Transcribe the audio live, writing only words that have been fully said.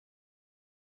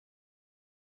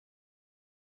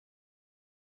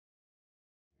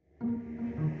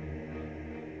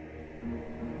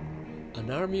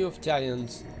An army of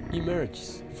giants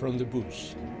emerges from the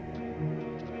bush.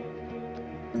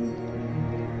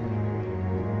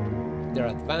 Their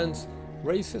advance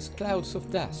raises clouds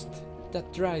of dust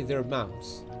that dry their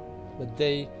mouths, but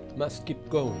they must keep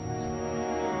going.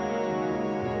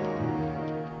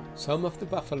 Some of the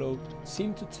buffalo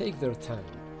seem to take their time,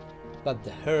 but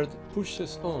the herd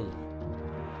pushes on.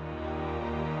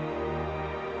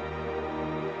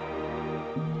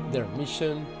 Their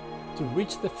mission: to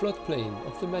reach the floodplain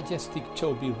of the majestic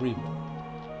Chobe River.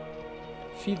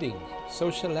 Feeding,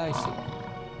 socializing,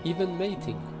 even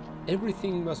mating,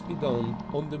 everything must be done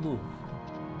on the move.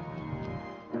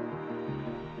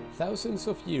 Thousands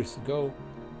of years ago,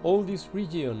 all this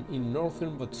region in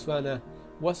northern Botswana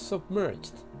was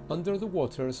submerged under the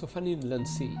waters of an inland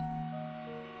sea.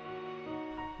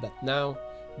 But now,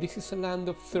 this is a land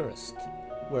of thirst,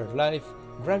 where life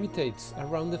gravitates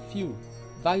around a few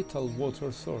vital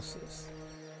water sources.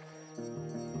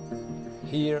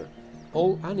 Here,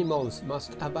 all animals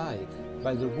must abide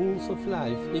by the rules of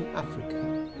life in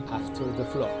Africa after the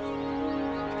flood.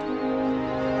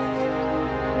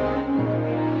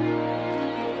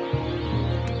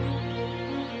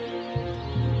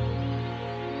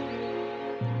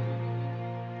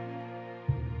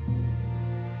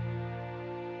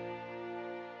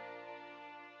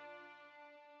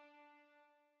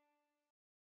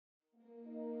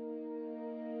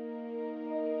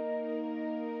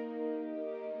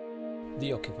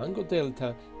 The Okavango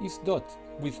Delta is dotted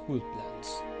with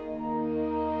woodlands.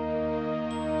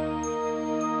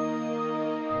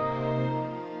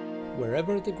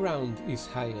 Wherever the ground is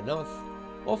high enough,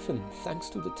 often thanks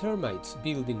to the termites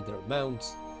building their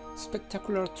mounds,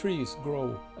 spectacular trees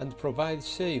grow and provide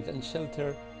shade and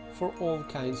shelter for all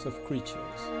kinds of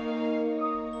creatures.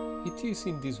 It is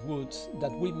in these woods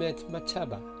that we met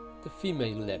Machaba, the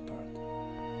female leopard.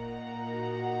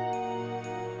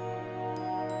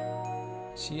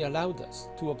 She allowed us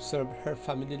to observe her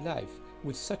family life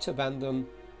with such abandon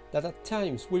that at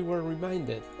times we were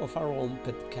reminded of our own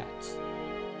pet cats.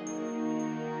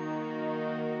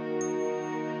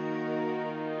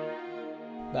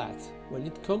 But when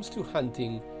it comes to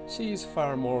hunting, she is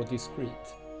far more discreet.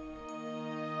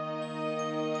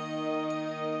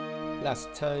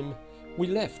 Last time we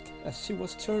left as she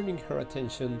was turning her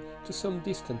attention to some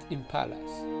distant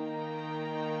impalas.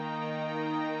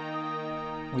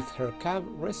 With her cub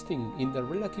resting in the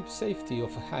relative safety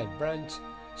of a high branch,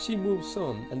 she moves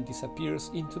on and disappears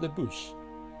into the bush,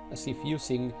 as if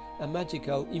using a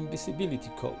magical invisibility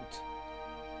coat.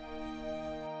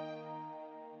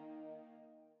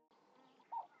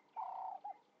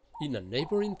 In a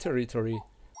neighboring territory,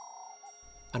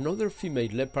 another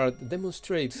female leopard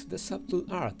demonstrates the subtle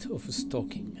art of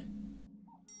stalking.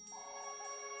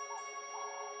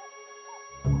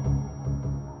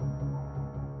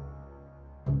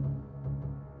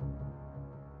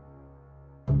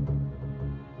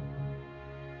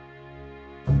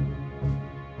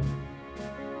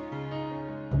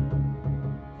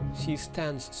 She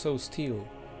stands so still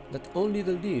that only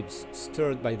the leaves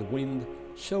stirred by the wind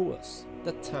show us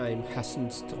that time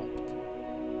hasn't stopped.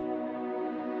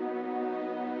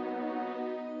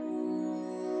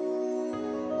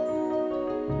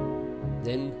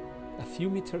 Then, a few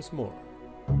meters more.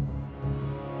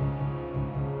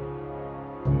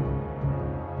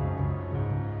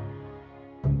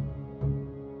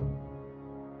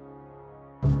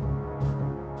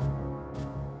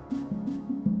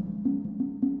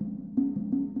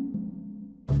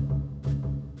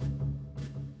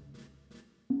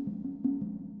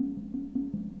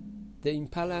 The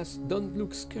impalas don't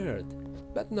look scared,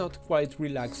 but not quite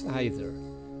relaxed either,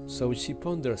 so she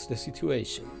ponders the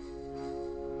situation.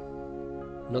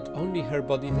 Not only her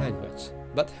body language,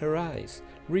 but her eyes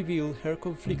reveal her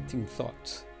conflicting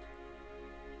thoughts.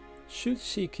 Should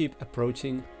she keep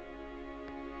approaching?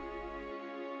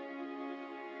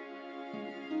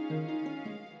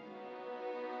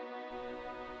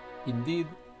 Indeed,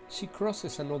 she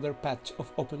crosses another patch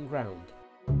of open ground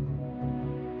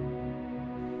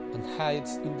and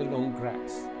hides in the long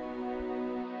grass.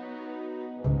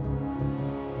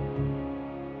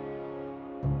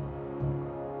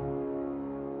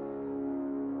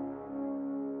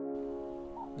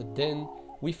 But then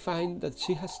we find that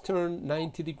she has turned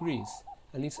 90 degrees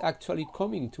and is actually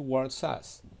coming towards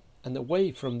us and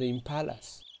away from the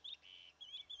impalas.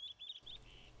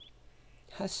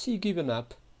 Has she given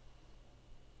up?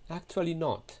 Actually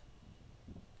not.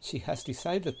 She has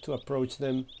decided to approach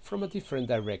them from a different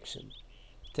direction,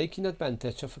 taking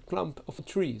advantage of a clump of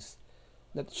trees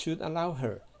that should allow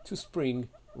her to spring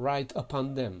right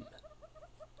upon them.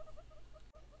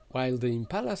 While the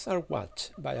impalas are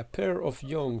watched by a pair of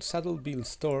young saddle-billed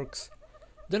storks,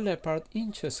 the leopard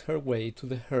inches her way to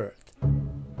the herd.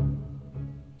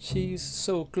 She is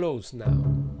so close now,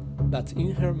 but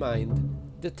in her mind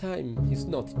the time is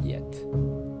not yet.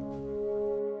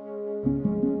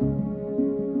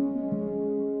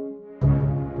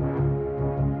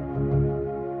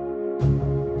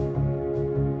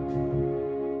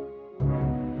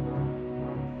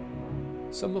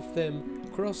 Some of them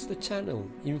cross the channel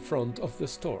in front of the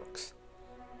storks,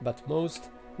 but most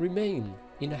remain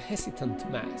in a hesitant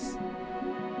mass.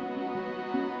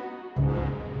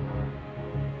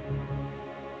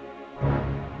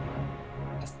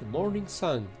 As the morning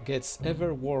sun gets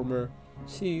ever warmer,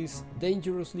 she is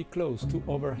dangerously close to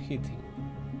overheating.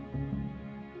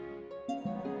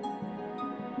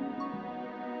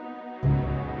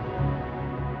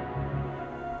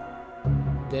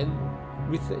 Then,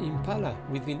 with the impala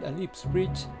within a leap's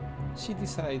reach, she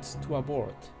decides to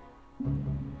abort.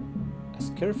 As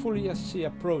carefully as she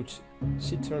approaches,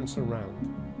 she turns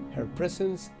around, her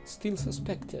presence still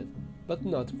suspected, but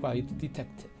not quite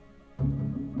detected.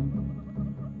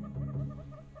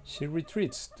 She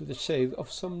retreats to the shade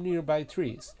of some nearby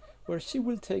trees, where she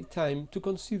will take time to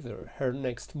consider her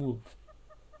next move.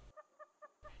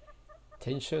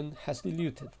 Tension has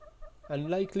diluted, and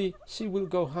likely she will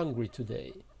go hungry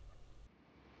today.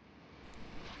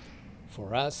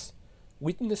 For us,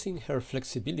 witnessing her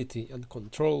flexibility and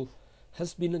control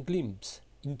has been a glimpse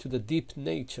into the deep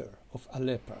nature of a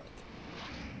leopard.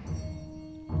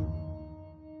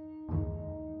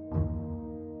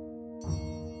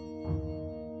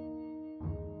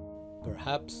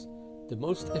 Perhaps the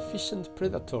most efficient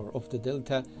predator of the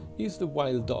delta is the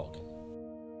wild dog.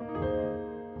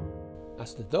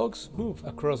 As the dogs move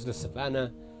across the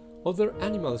savanna, other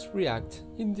animals react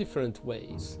in different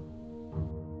ways.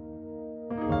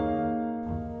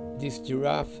 This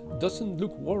giraffe doesn't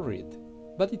look worried,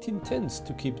 but it intends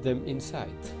to keep them in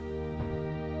sight.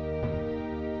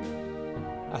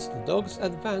 As the dogs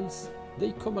advance,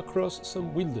 they come across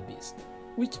some wildebeest,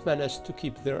 which manage to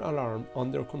keep their alarm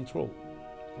under control.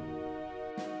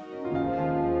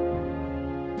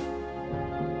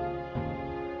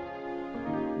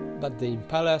 But the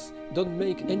impalas don't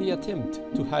make any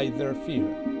attempt to hide their fear.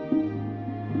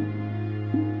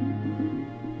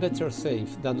 Better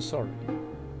safe than sorry.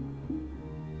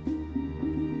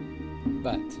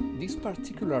 But this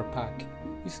particular pack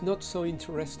is not so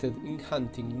interested in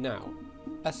hunting now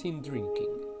as in drinking.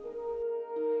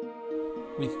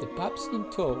 With the pups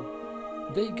in tow,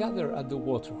 they gather at the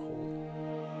waterhole.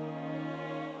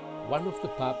 One of the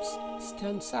pups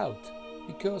stands out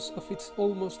because of its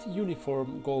almost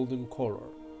uniform golden color,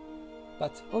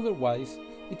 but otherwise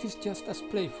it is just as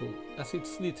playful as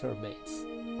its litter mates.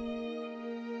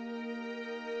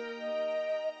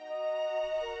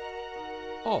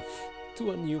 Off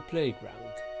to a new playground.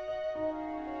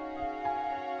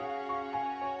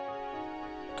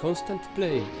 Constant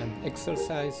play and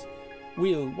exercise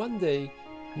will one day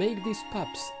make these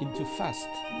pups into fast,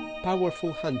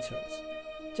 powerful hunters,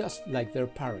 just like their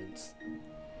parents.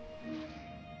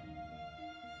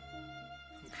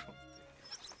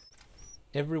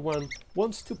 Everyone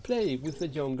wants to play with the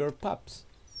younger pups,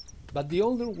 but the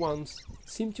older ones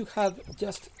seem to have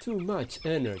just too much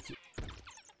energy.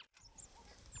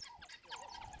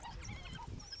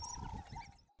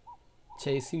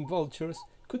 Chasing vultures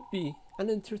could be an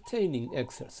entertaining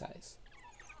exercise.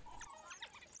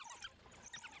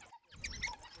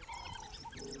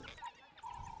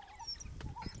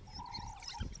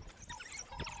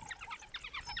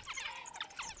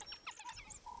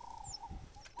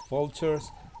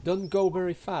 Vultures don't go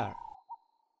very far.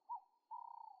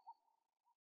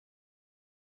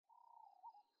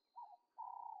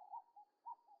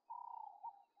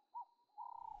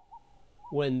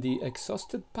 When the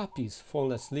exhausted puppies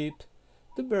fall asleep,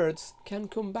 the birds can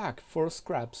come back for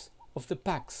scraps of the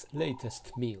pack's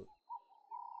latest meal.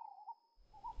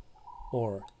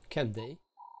 Or can they?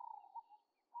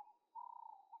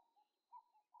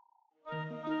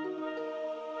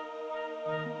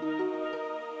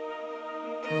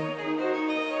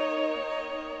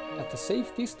 At a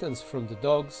safe distance from the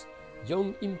dogs,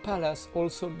 young impalas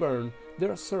also burn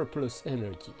their surplus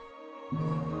energy.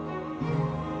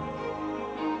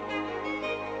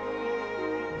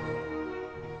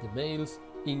 The males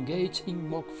engage in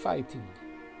mock fighting.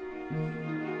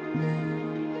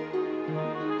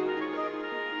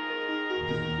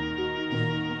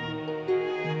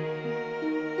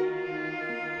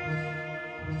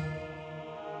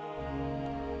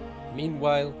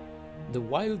 Meanwhile, the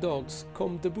wild dogs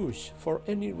comb the bush for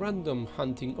any random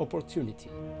hunting opportunity.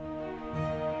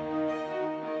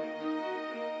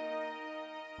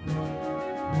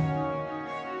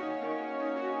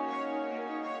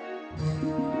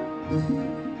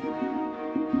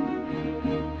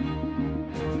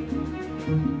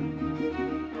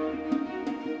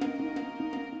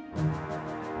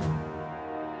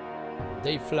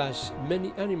 flash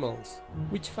many animals,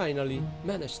 which finally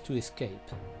manage to escape.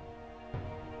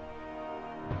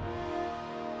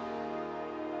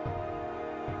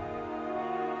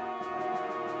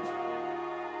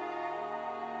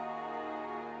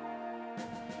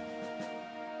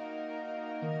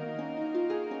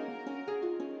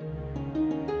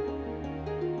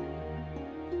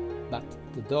 But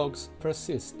the dogs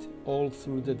persist all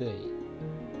through the day.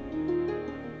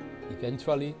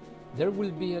 Eventually, there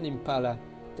will be an impala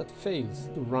that fails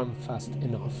to run fast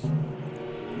enough.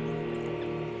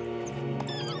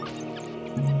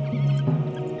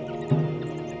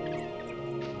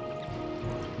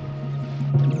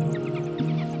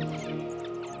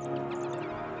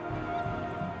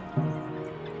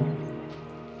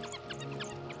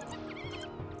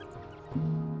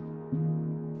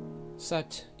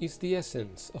 Such is the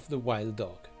essence of the wild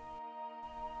dog.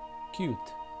 Cute,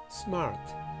 smart,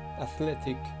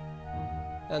 athletic,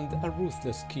 and a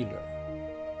ruthless killer.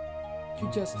 You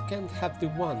just can't have the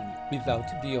one without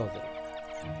the other.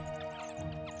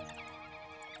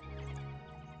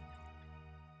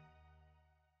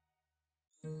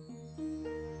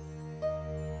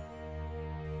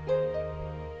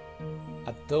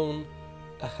 At dawn,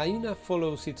 a hyena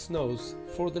follows its nose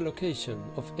for the location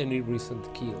of any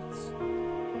recent kills.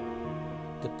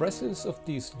 The presence of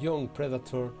this young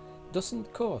predator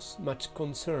doesn't cause much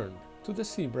concern to the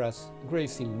zebras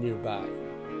grazing nearby.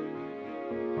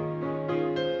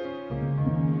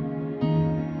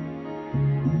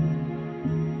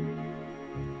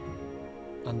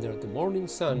 Under the morning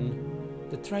sun,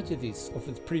 the tragedies of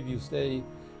the previous day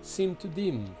seem to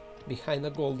dim behind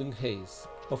a golden haze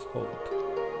of hope.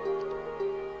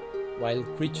 Wild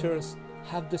creatures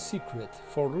have the secret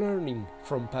for learning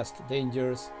from past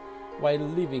dangers while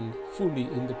living fully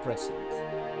in the present.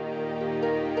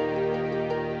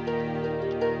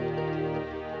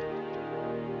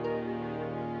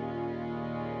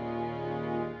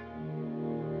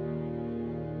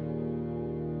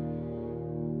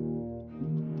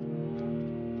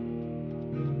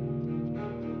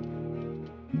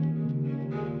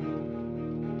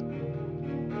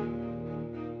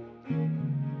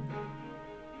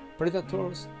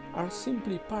 Predators are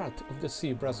simply part of the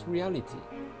zebra's reality,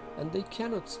 and they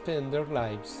cannot spend their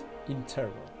lives in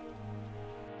terror.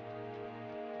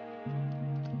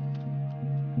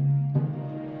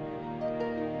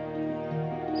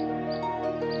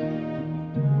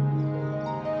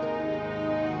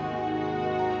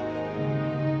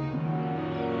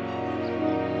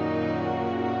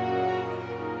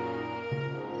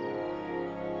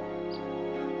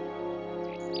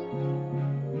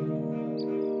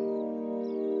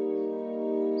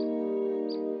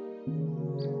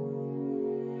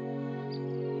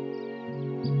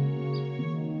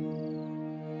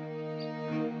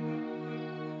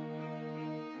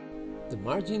 The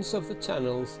margins of the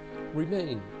channels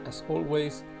remain, as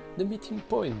always, the meeting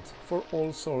point for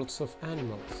all sorts of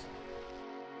animals.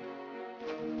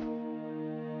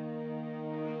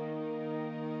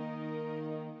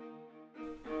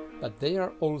 But they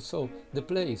are also the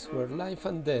place where life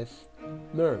and death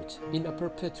merge in a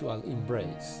perpetual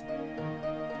embrace.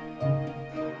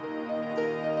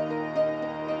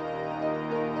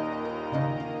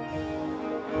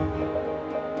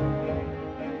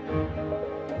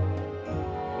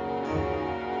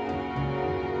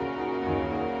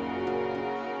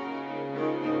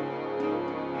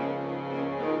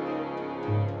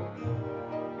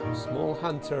 Small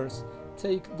hunters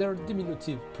take their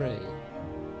diminutive prey.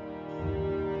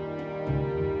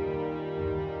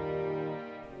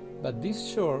 But these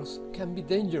shores can be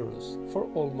dangerous for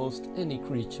almost any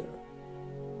creature.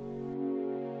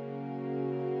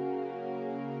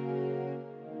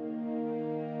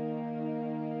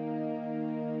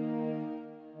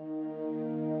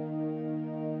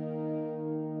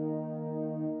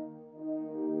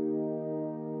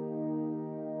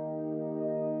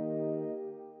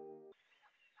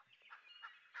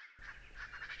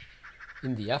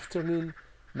 In the afternoon,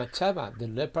 Machaba the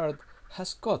leopard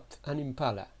has caught an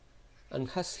impala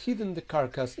and has hidden the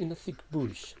carcass in a thick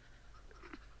bush.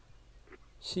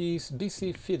 She is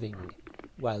busy feeding,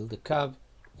 while the cub,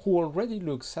 who already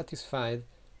looks satisfied,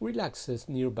 relaxes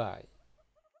nearby.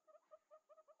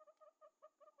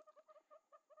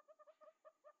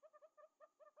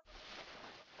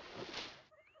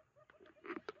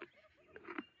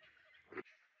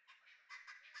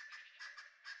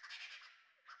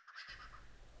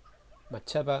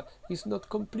 Machaba is not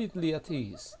completely at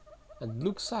ease and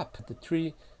looks up at the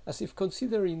tree as if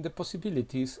considering the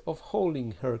possibilities of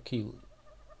hauling her kill.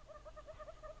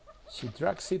 She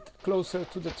drags it closer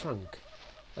to the trunk,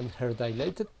 and her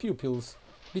dilated pupils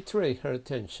betray her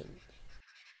attention.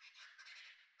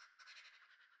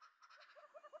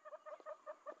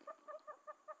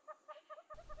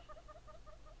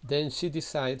 Then she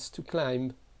decides to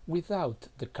climb without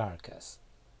the carcass.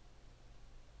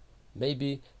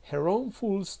 Maybe her own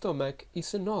full stomach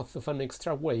is enough of an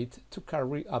extra weight to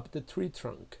carry up the tree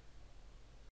trunk.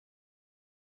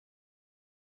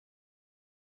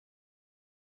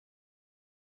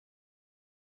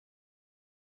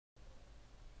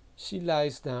 She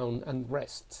lies down and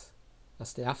rests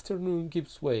as the afternoon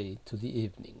gives way to the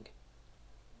evening.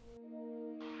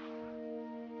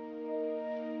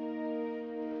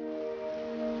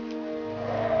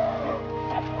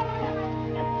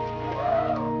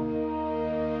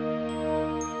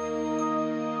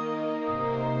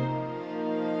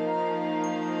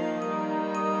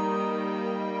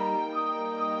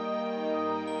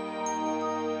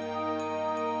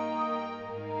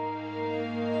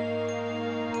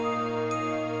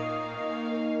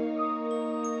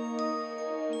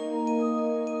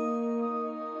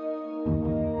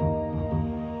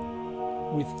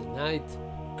 With the night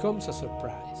comes a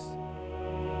surprise.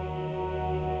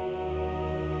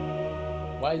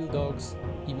 Wild dogs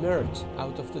emerge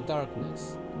out of the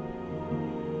darkness.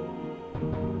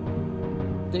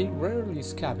 They rarely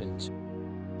scavenge,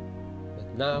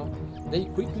 but now they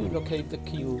quickly locate the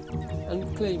kill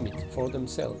and claim it for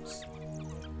themselves.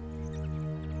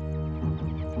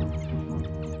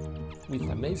 With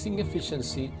amazing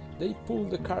efficiency, they pull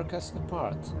the carcass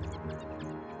apart.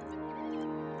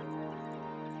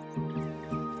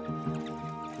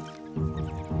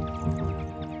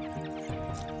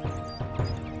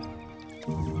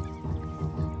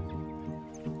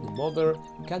 The mother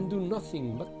can do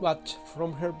nothing but watch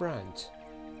from her branch.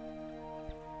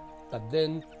 But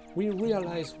then we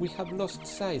realize we have lost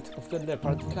sight of the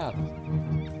leopard cub.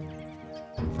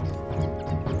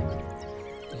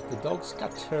 If the dogs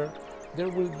catch her, there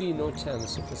will be no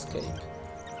chance of escape.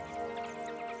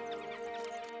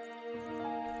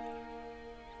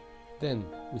 Then,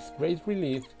 with great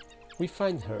relief, we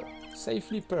find her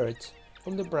safely perched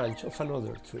on the branch of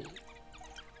another tree.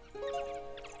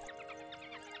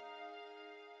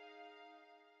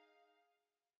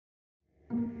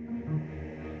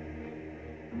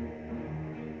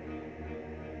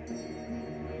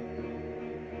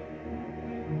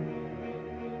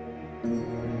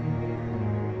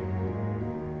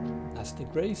 As the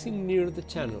grazing near the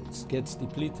channels gets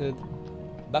depleted,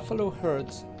 buffalo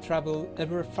herds travel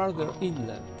ever farther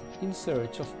inland in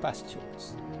search of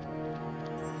pastures.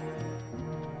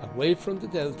 Away from the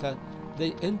delta,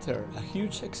 they enter a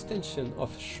huge extension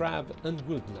of shrub and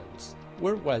woodlands,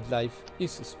 where wildlife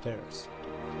is sparse.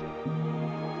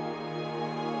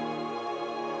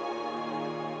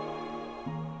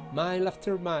 Mile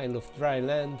after mile of dry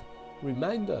land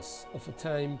remind us of a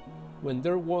time when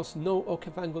there was no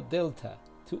Okavango Delta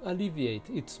to alleviate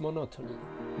its monotony.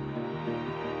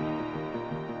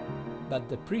 But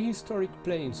the prehistoric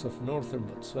plains of northern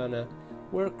Botswana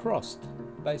were crossed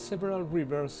by several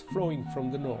rivers flowing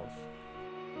from the north.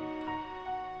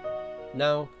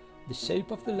 Now, the shape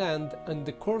of the land and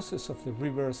the courses of the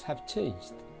rivers have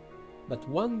changed, but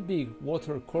one big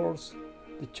water course,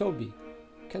 the Chobe,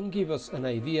 can give us an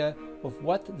idea of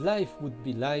what life would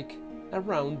be like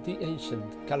around the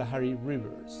ancient Kalahari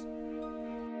rivers.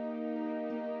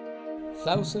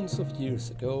 Thousands of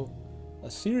years ago, a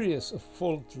series of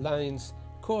fault lines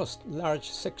caused large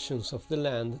sections of the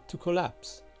land to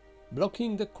collapse,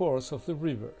 blocking the course of the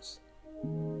rivers.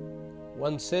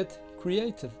 One set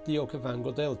created the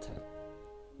Okavango Delta.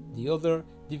 The other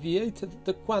deviated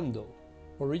the Kwando,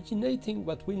 originating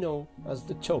what we know as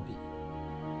the Chobe.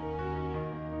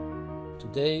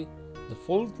 Today, the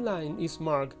fault line is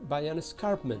marked by an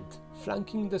escarpment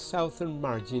flanking the southern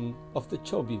margin of the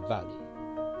Chobe Valley.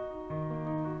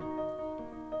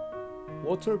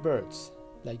 Water birds,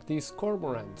 like these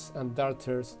cormorants and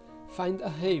darters, find a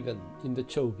haven in the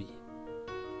Chobe.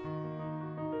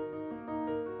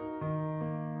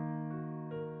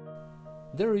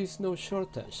 There is no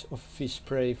shortage of fish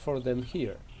prey for them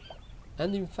here,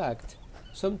 and in fact,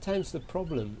 sometimes the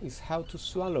problem is how to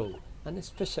swallow an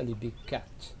especially big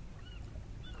catch.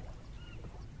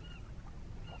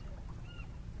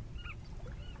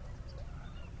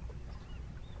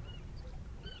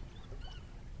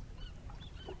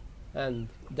 And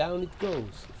down it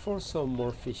goes for some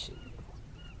more fishing.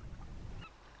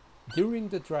 During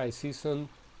the dry season,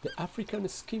 the African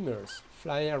skimmers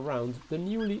fly around the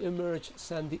newly emerged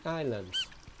sandy islands,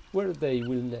 where they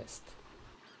will nest.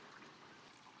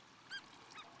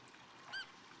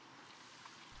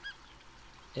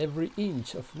 Every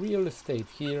inch of real estate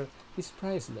here is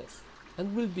priceless,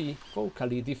 and will be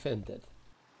vocally defended.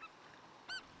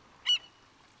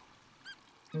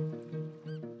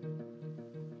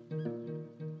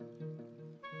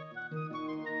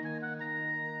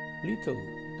 Little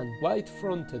and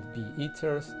white-fronted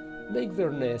bee-eaters make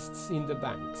their nests in the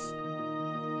banks.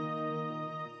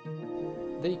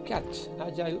 They catch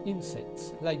agile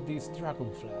insects like this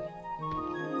dragonfly.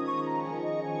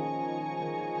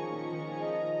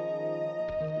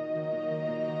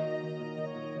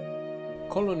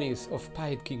 Colonies of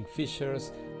pied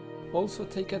kingfishers also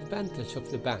take advantage of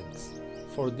the banks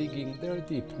for digging their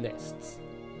deep nests,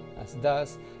 as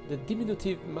does the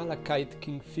diminutive malachite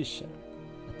kingfisher,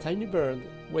 a tiny bird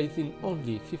weighing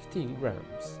only 15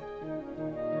 grams.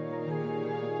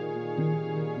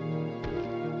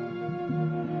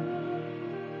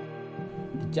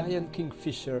 The giant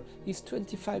kingfisher is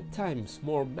 25 times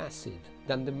more massive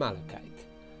than the malachite,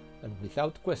 and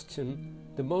without question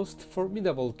the most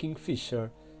formidable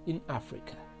kingfisher in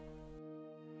Africa.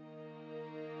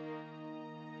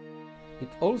 It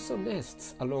also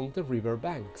nests along the river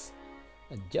banks,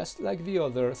 and just like the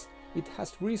others, it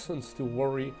has reasons to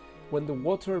worry when the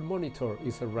water monitor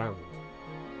is around.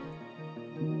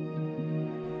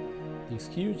 This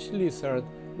huge lizard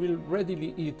will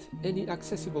readily eat any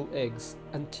accessible eggs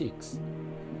and chicks.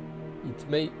 It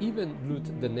may even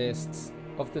loot the nests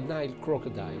of the Nile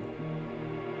crocodile.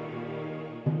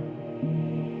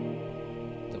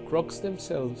 The crocs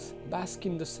themselves bask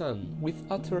in the sun with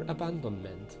utter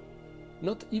abandonment,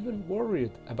 not even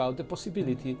worried about the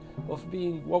possibility of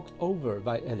being walked over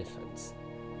by elephants.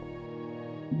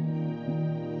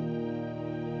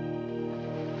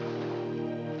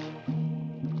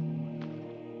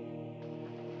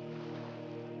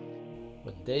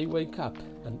 When they wake up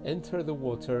and enter the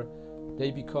water, they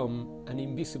become an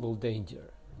invisible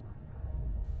danger,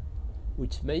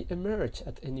 which may emerge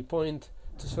at any point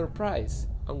to surprise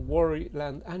and worry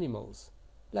land animals,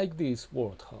 like these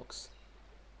warthogs.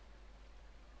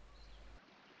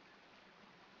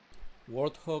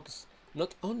 Warthogs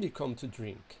not only come to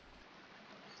drink,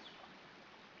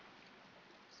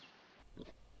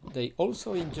 they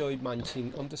also enjoy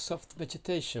munching on the soft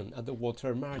vegetation at the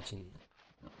water margin.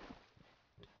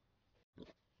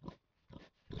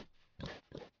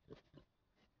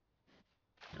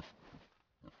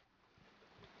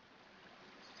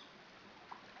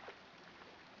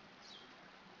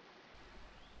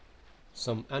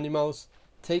 Some animals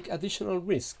take additional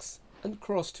risks and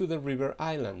cross to the river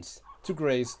islands to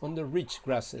graze on the rich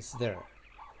grasses there.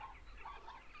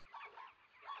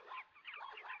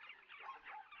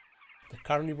 The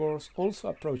carnivores also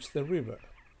approach the river,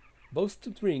 both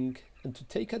to drink and to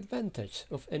take advantage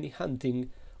of any hunting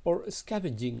or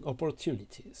scavenging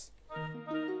opportunities.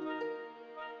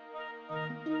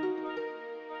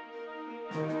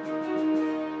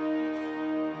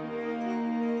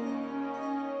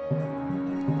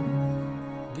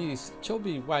 These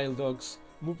chubby wild dogs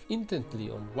move intently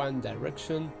on one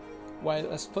direction, while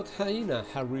a spot hyena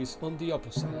hurries on the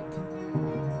opposite.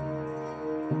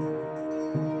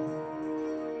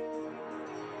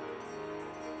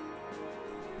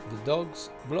 The dogs'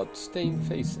 blood-stained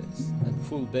faces and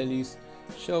full bellies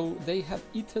show they have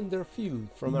eaten their fill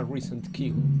from a recent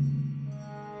kill.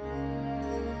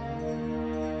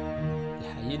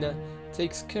 The hyena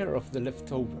takes care of the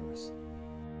leftovers.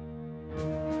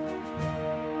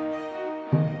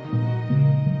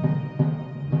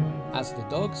 As the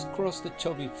dogs cross the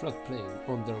chubby floodplain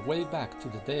on their way back to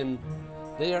the den,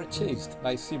 they are chased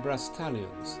by zebra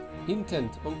stallions,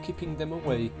 intent on keeping them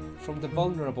away from the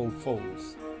vulnerable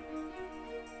foals.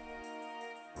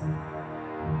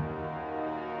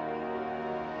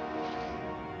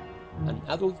 An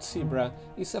adult zebra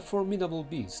is a formidable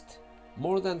beast,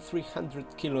 more than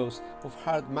 300 kilos of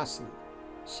hard muscle,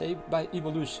 shaped by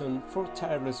evolution for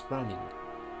tireless running,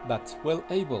 but well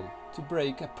able to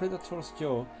break a predator's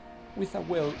jaw with a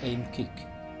well-aimed kick.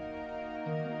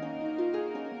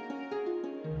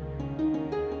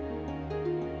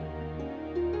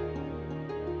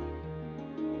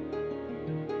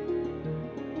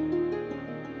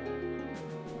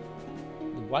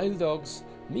 The wild dogs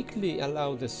meekly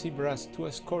allow the zebras to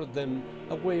escort them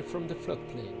away from the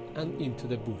floodplain and into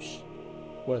the bush,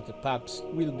 where the pups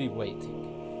will be waiting.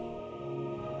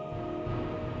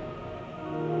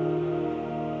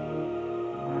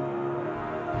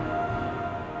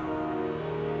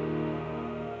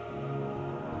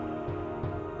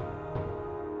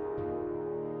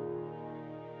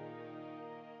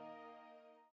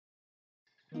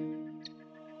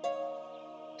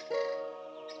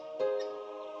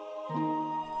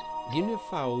 Guinea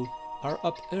fowl are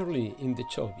up early in the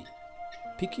Chobe,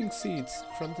 picking seeds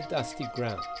from the dusty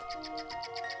ground.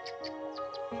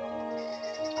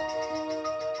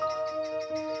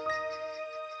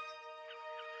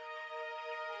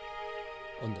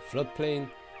 On the floodplain,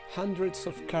 hundreds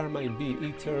of carmine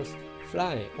bee-eaters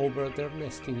fly over their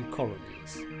nesting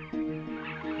colonies.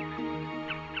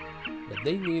 But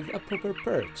they need a proper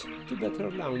perch to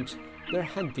better launch their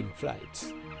hunting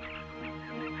flights.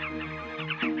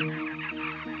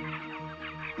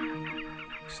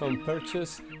 Some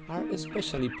perches are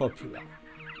especially popular.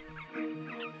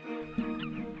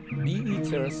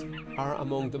 Bee-eaters are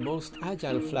among the most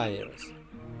agile flyers,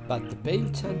 but the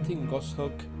pale-chanting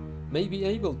goshawk may be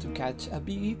able to catch a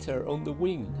bee-eater on the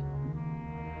wing.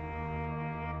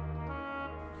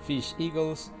 Fish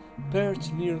eagles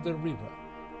perch near the river,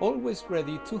 always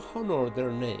ready to honor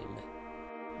their name.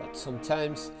 But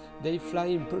sometimes they fly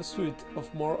in pursuit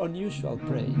of more unusual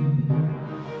prey.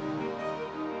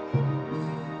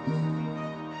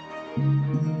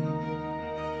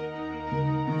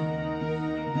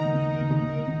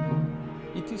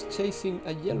 It is chasing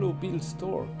a yellow-billed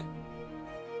stork.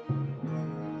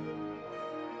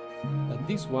 But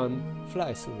this one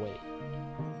flies away.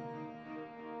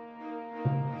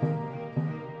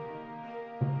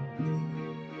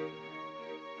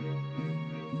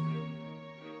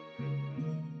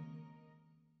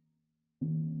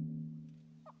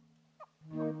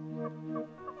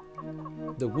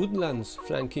 The woodlands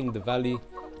flanking the valley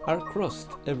are crossed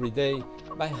every day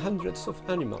by hundreds of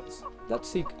animals that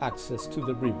seek access to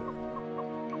the river.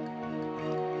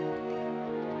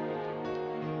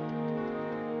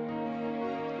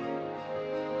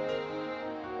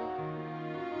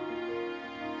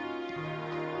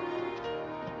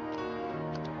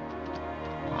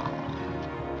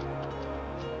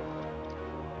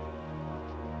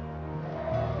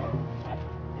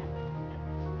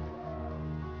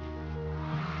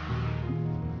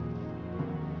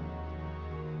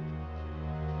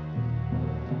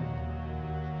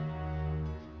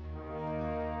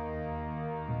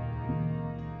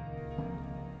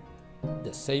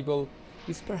 The sable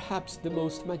is perhaps the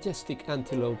most majestic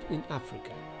antelope in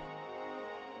Africa.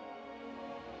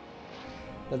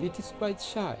 But it is quite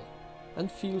shy and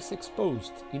feels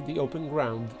exposed in the open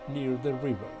ground near the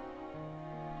river.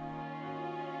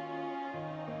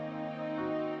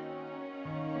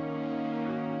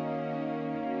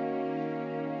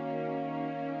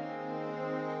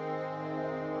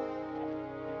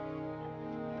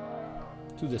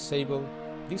 To the sable,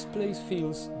 this place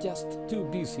feels just too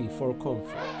busy for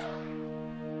comfort.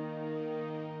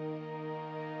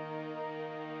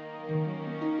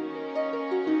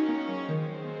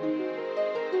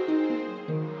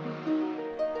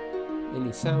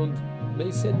 Any sound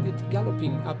may send it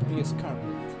galloping up the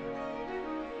escarpment.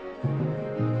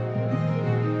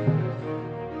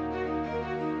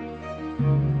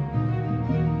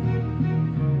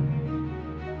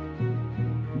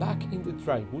 Back in the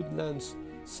dry woodlands,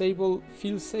 sable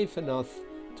feels safe enough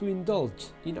to indulge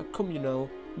in a communal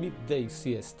midday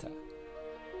siesta.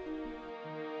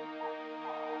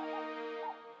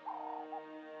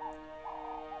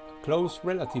 A close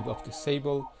relative of the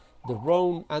sable, the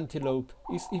roan antelope,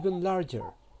 is even larger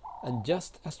and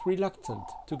just as reluctant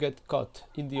to get caught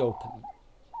in the open.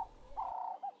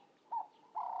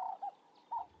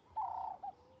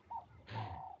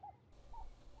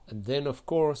 And then, of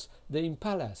course, the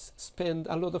impalas spend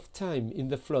a lot of time in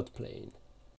the floodplain.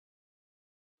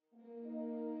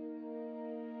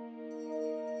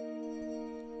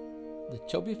 The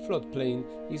Chobe floodplain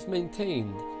is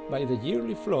maintained by the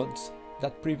yearly floods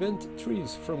that prevent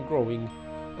trees from growing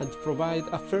and provide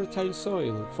a fertile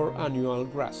soil for annual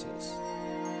grasses.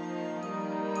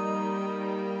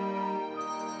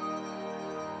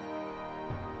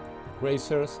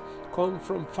 Grazers come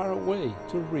from far away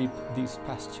to reap these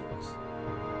pastures.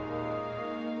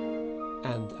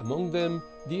 And among them,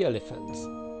 the elephants,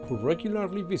 who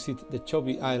regularly visit the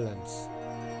Chobe Islands.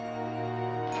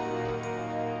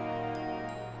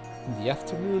 In the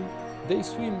afternoon, they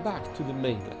swim back to the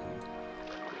mainland.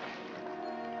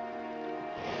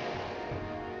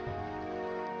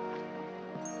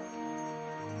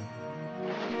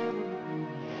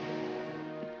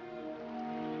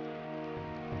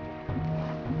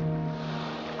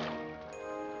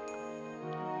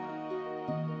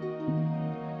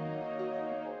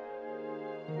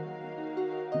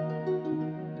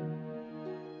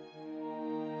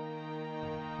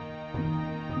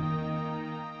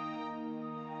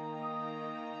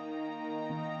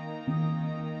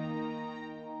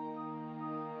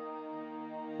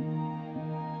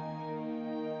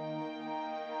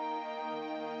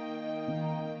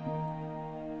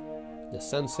 The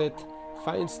sunset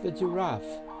finds the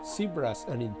giraffe, zebras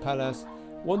and impalas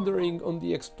wandering on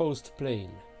the exposed plain.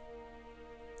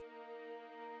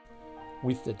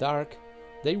 With the dark,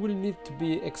 they will need to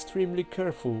be extremely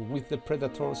careful with the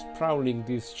predators prowling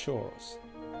these shores.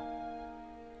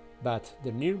 But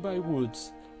the nearby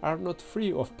woods are not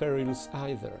free of perils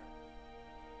either.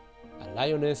 A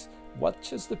lioness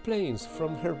watches the plains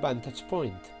from her vantage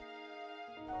point,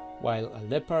 while a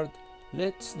leopard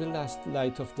lets the last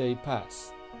light of day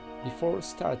pass before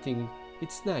starting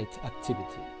its night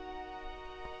activity.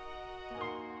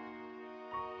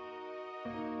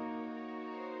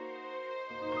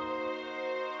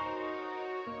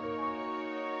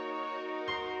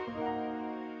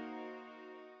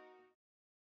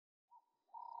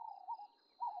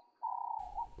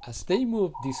 As they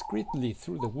move discreetly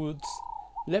through the woods,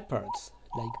 leopards,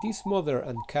 like this mother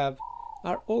and cub,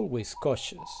 are always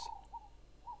cautious.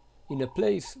 In a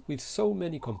place with so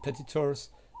many competitors,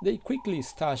 they quickly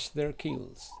stash their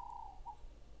kills.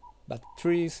 But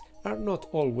trees are not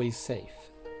always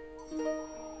safe.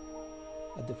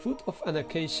 At the foot of an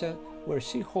acacia where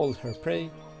she holds her prey,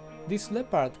 this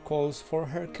leopard calls for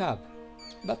her cub,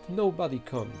 but nobody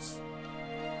comes.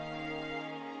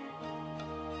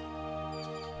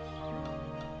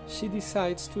 She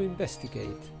decides to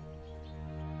investigate.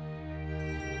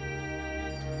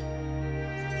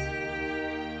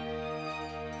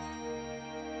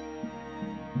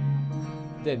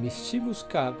 The mischievous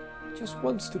cub just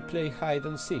wants to play hide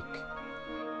and seek.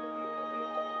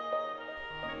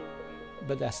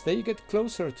 But as they get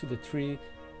closer to the tree,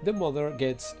 the mother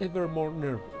gets ever more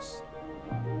nervous.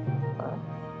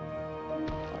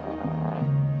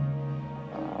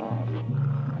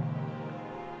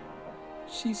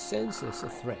 She senses a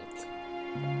threat.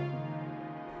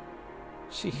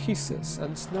 She hisses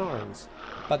and snarls,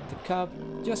 but the cub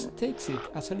just takes it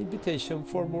as an invitation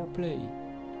for more play.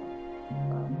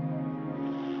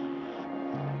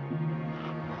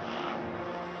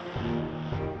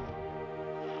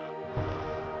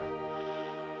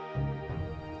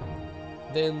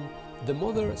 Then the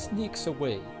mother sneaks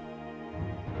away.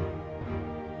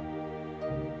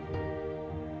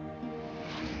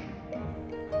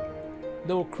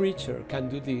 No creature can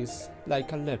do this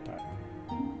like a leopard.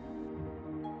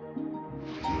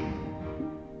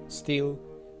 Still,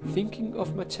 thinking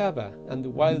of Machaba and the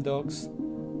wild dogs,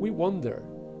 we wonder,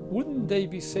 wouldn't they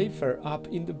be safer up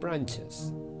in the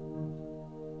branches?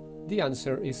 The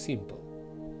answer is simple.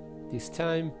 This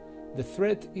time, the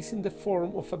threat is in the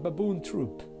form of a baboon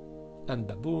troop, and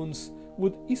baboons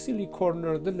would easily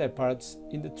corner the leopards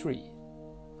in the tree.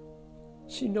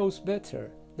 She knows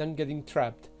better than getting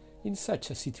trapped in such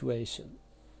a situation.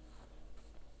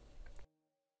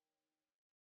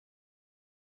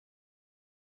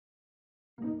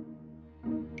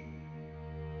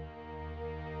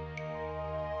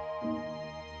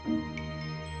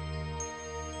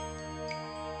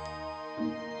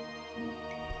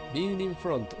 Being in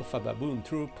front of a baboon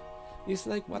troop is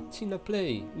like watching a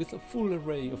play with a full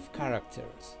array of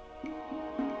characters.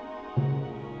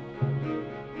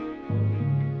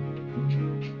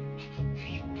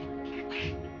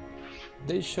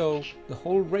 They show the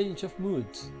whole range of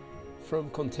moods, from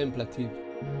contemplative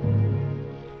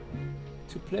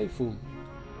to playful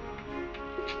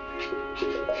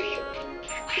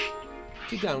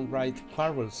to downright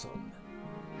quarrelsome.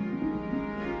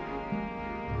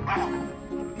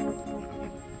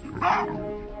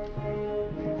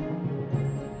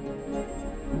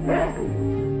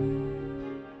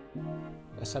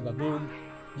 As a baboon,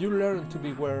 you learn to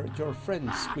beware your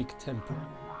friend's quick temper.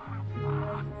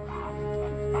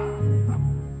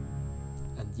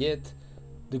 And yet,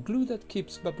 the glue that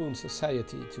keeps baboon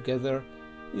society together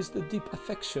is the deep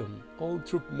affection all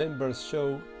troop members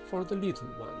show for the little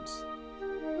ones.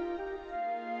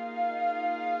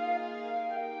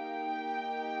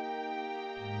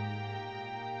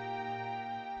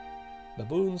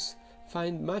 Baboons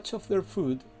find much of their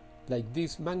food, like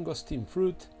this mangosteen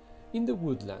fruit, in the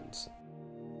woodlands.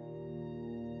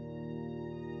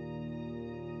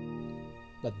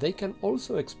 But they can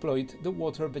also exploit the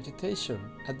water vegetation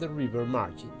at the river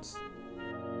margins.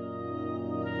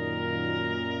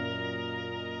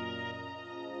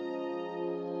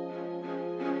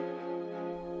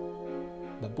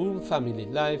 Baboon family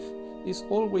life is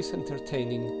always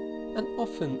entertaining and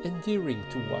often endearing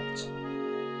to watch.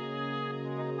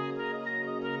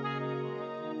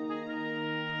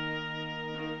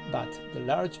 But the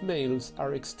large males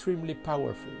are extremely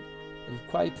powerful and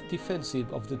quite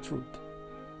defensive of the troop,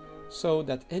 so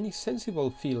that any sensible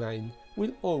feline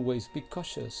will always be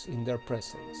cautious in their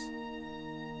presence.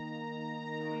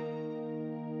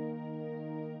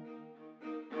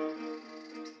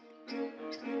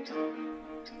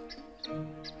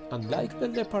 Unlike the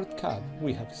leopard cub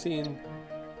we have seen,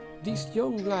 these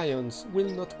young lions will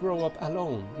not grow up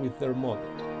alone with their mother.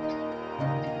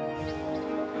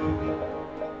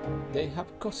 They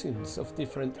have cousins of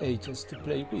different ages to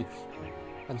play with,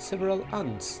 and several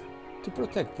aunts to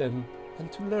protect them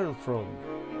and to learn from.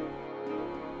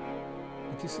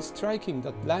 It is striking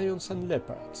that lions and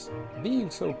leopards, being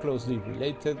so closely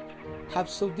related, have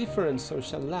so different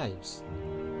social lives.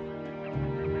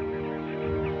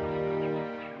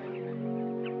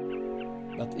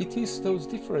 But it is those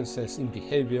differences in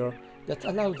behavior that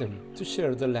allow them to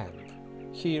share the land,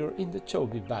 here in the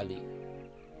Chobe Valley.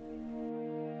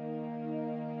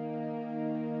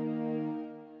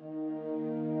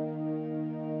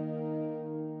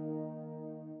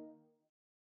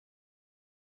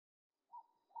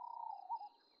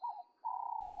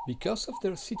 Because of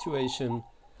their situation,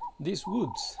 these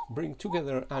woods bring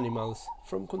together animals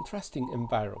from contrasting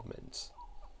environments.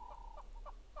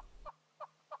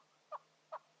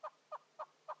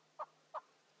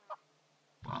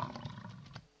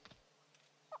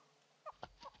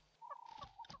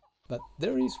 But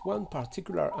there is one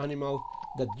particular animal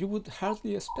that you would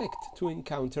hardly expect to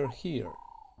encounter here.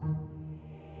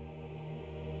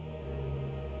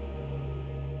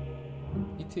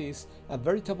 It is a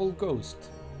veritable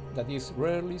ghost that is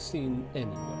rarely seen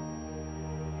anywhere.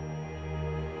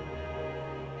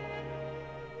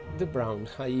 The brown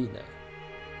hyena.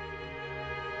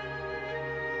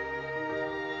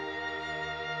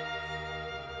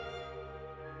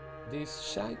 This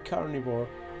shy carnivore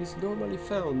is normally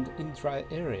found in dry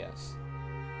areas,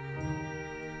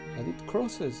 and it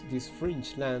crosses this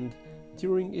fringe land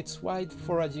during its wide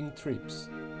foraging trips.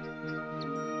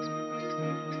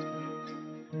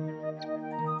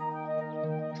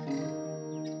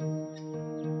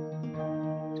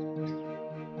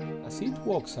 As it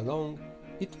walks along,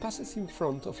 it passes in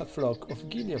front of a flock of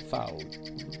guinea fowl,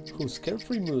 whose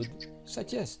carefree mood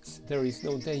suggests there is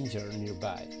no danger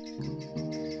nearby.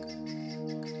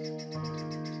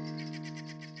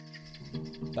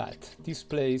 But this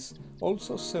place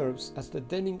also serves as the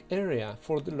denning area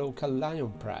for the local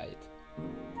lion pride.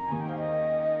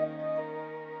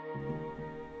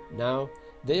 Now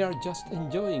they are just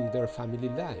enjoying their family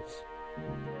life.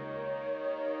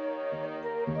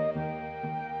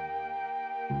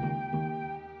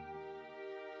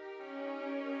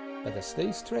 But as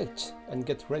they stretch and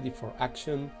get ready for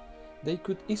action, they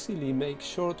could easily make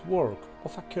short work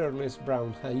of a careless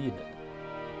brown hyena.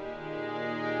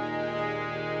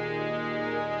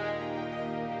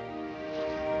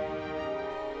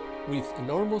 With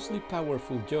enormously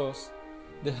powerful jaws,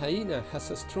 the hyena has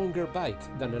a stronger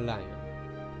bite than a lion,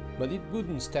 but it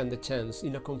wouldn't stand a chance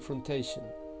in a confrontation.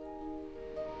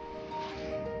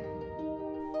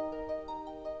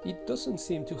 It doesn't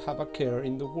seem to have a care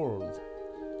in the world,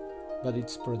 but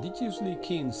its prodigiously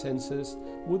keen senses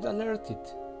would alert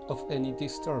it of any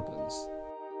disturbance.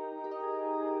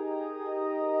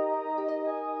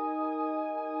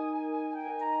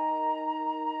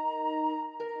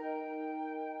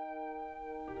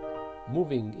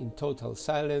 Moving in total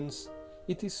silence,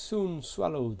 it is soon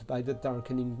swallowed by the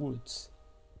darkening woods.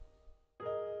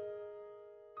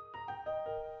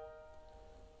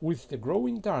 With the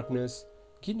growing darkness,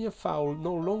 guinea fowl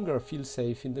no longer feel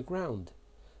safe in the ground,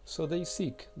 so they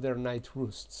seek their night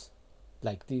roosts,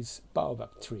 like this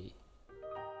baobab tree.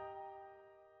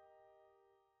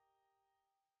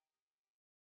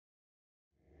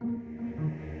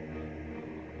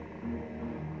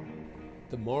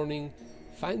 The morning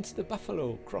finds the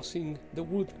buffalo crossing the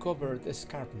wood-covered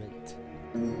escarpment.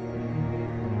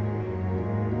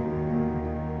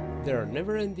 Their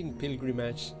never-ending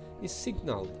pilgrimage is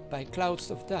signaled by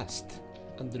clouds of dust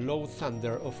and the low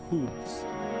thunder of hooves.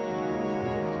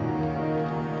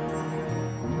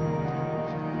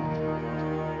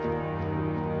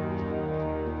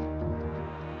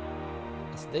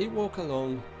 As they walk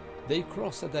along, they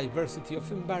cross a diversity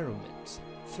of environments,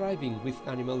 thriving with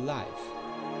animal life.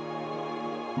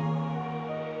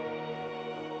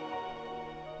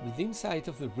 Within sight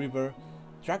of the river,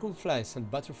 dragonflies and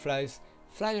butterflies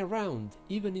fly around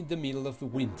even in the middle of the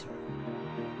winter,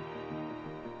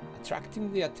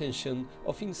 attracting the attention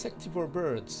of insectivore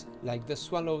birds like the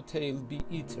swallow-tailed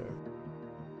bee-eater,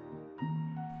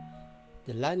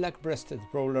 the lilac-breasted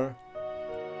roller,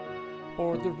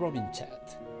 or the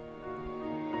robin-chat.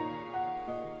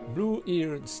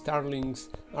 Blue-eared starlings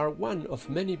are one of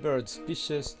many bird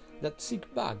species that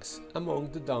seek bugs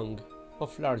among the dung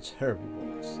of large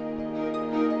herbivores.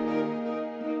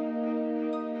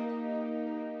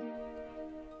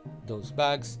 Those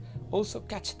bugs also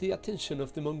catch the attention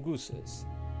of the mongooses.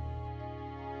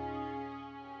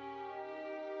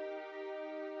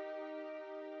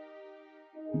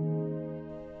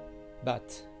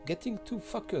 But getting too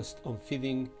focused on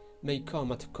feeding may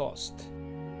come at a cost.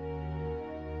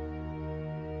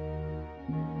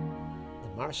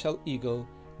 The martial eagle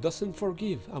doesn't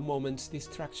forgive a moment's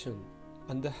distraction,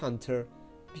 and the hunter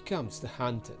becomes the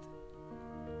hunted.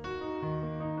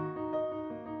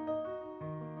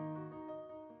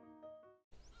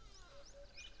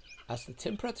 As the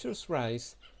temperatures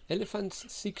rise, elephants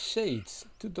seek shades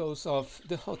to those of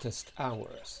the hottest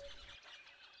hours.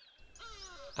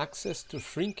 Access to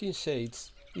shrinking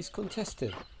shades is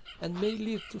contested and may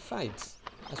lead to fights,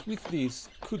 as with these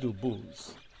kudu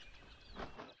bulls.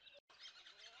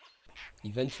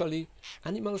 Eventually,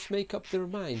 animals make up their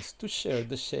minds to share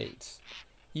the shades,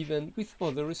 even with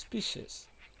other species,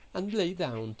 and lay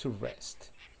down to rest.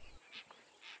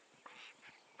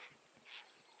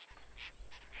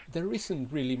 There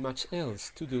isn't really much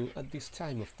else to do at this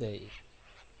time of day.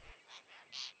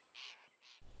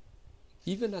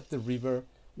 Even at the river,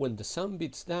 when the sun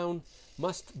beats down,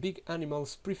 most big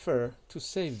animals prefer to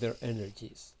save their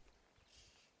energies.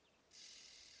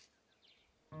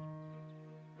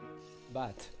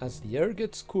 But as the air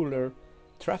gets cooler,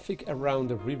 traffic around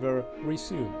the river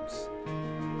resumes.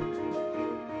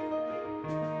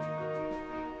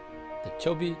 The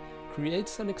chobe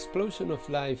creates an explosion of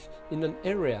life in an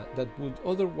area that would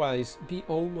otherwise be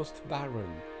almost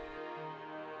barren.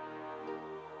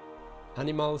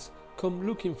 Animals come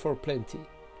looking for plenty,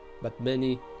 but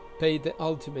many pay the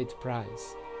ultimate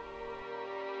price.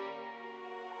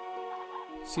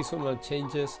 Seasonal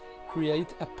changes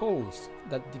create a pulse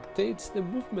that dictates the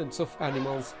movements of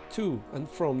animals to and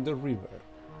from the river.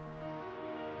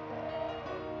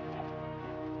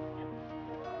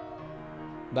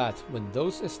 But when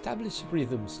those established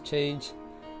rhythms change,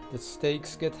 the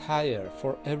stakes get higher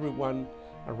for everyone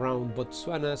around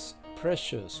Botswana's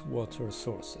precious water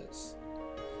sources.